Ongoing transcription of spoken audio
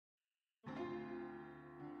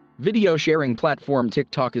Video sharing platform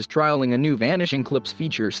TikTok is trialing a new vanishing clips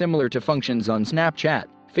feature similar to functions on Snapchat,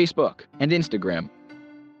 Facebook, and Instagram.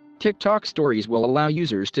 TikTok stories will allow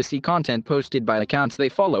users to see content posted by accounts they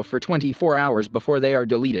follow for 24 hours before they are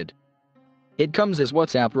deleted. It comes as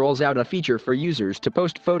WhatsApp rolls out a feature for users to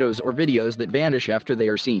post photos or videos that vanish after they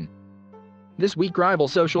are seen. This week, rival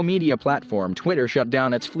social media platform Twitter shut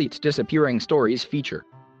down its Fleets disappearing stories feature.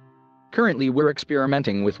 Currently, we're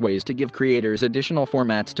experimenting with ways to give creators additional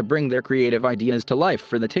formats to bring their creative ideas to life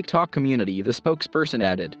for the TikTok community, the spokesperson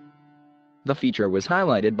added. The feature was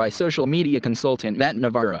highlighted by social media consultant Matt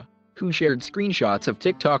Navarra, who shared screenshots of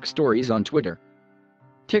TikTok stories on Twitter.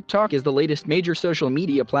 TikTok is the latest major social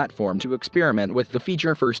media platform to experiment with the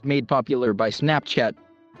feature first made popular by Snapchat.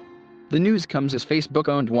 The news comes as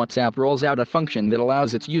Facebook-owned WhatsApp rolls out a function that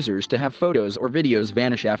allows its users to have photos or videos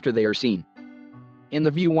vanish after they are seen. In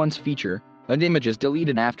the View Once feature, an image is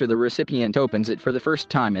deleted after the recipient opens it for the first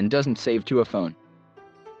time and doesn't save to a phone.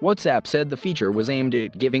 WhatsApp said the feature was aimed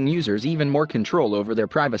at giving users even more control over their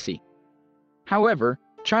privacy. However,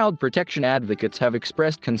 child protection advocates have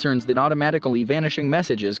expressed concerns that automatically vanishing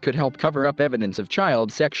messages could help cover up evidence of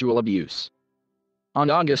child sexual abuse. On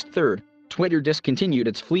August 3, Twitter discontinued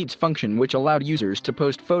its Fleets function, which allowed users to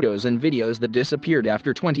post photos and videos that disappeared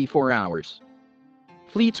after 24 hours.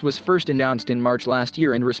 Fleets was first announced in March last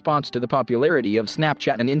year in response to the popularity of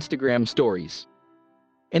Snapchat and Instagram stories.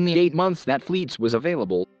 In the 8 months that Fleets was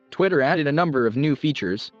available, Twitter added a number of new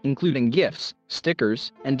features, including GIFs,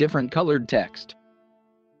 stickers, and different colored text.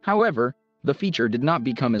 However, the feature did not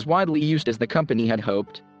become as widely used as the company had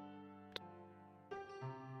hoped.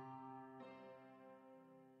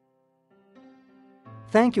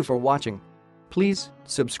 Thank you for watching. Please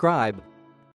subscribe.